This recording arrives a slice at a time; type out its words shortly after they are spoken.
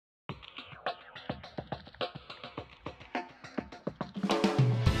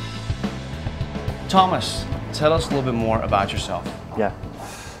Thomas, tell us a little bit more about yourself. Yeah,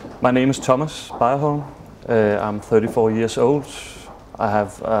 my name is Thomas Beierholm. I'm 34 years old. I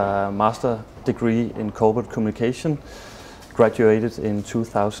have a master degree in corporate communication, graduated in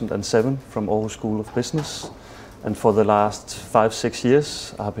 2007 from Aarhus School of Business. And for the last 5-6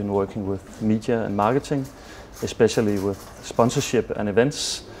 years, I've been working with media and marketing, especially with sponsorship and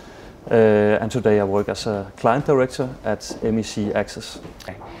events. And today I work as a client director at MEC Access.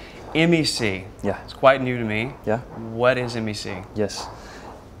 Okay. MEC, Yeah. it's quite new to me. Yeah. What is MEC? Yes.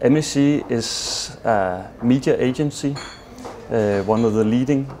 MEC is a media agency, one of the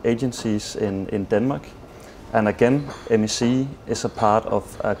leading agencies in Denmark. And again, MEC is a part of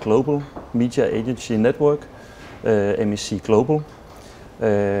a global media agency network, MEC Global,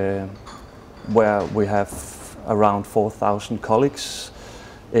 where we have around 4,000 colleagues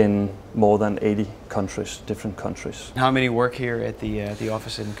in more than 80 countries, different countries. How many work here at the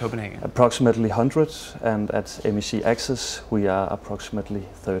office in Copenhagen? Approximately 100, and at MEC Access we are approximately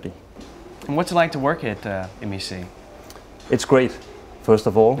 30. And what's it like to work at MEC? It's great, first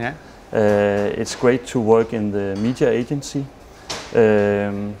of all. Yeah. It's great to work in the media agency,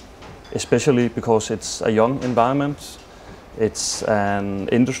 especially because it's a young environment. It's an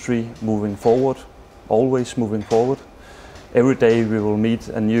industry moving forward, always moving forward. Every day we will meet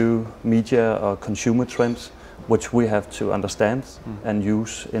a new media or consumer trend, which we have to understand and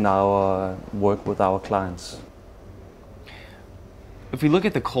use in our work with our clients. If we look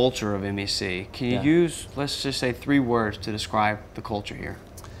at the culture of MEC, can you use, let's just say, 3 words to describe the culture here?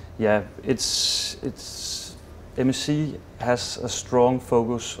 Yeah, MEC has a strong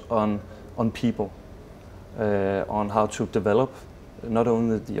focus on people, on how to develop not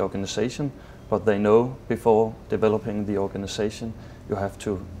only the organization, but they know before developing the organization, you have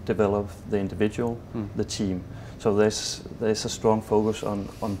to develop the individual, the team. So there's a strong focus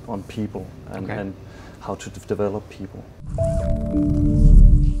on people and how to develop people.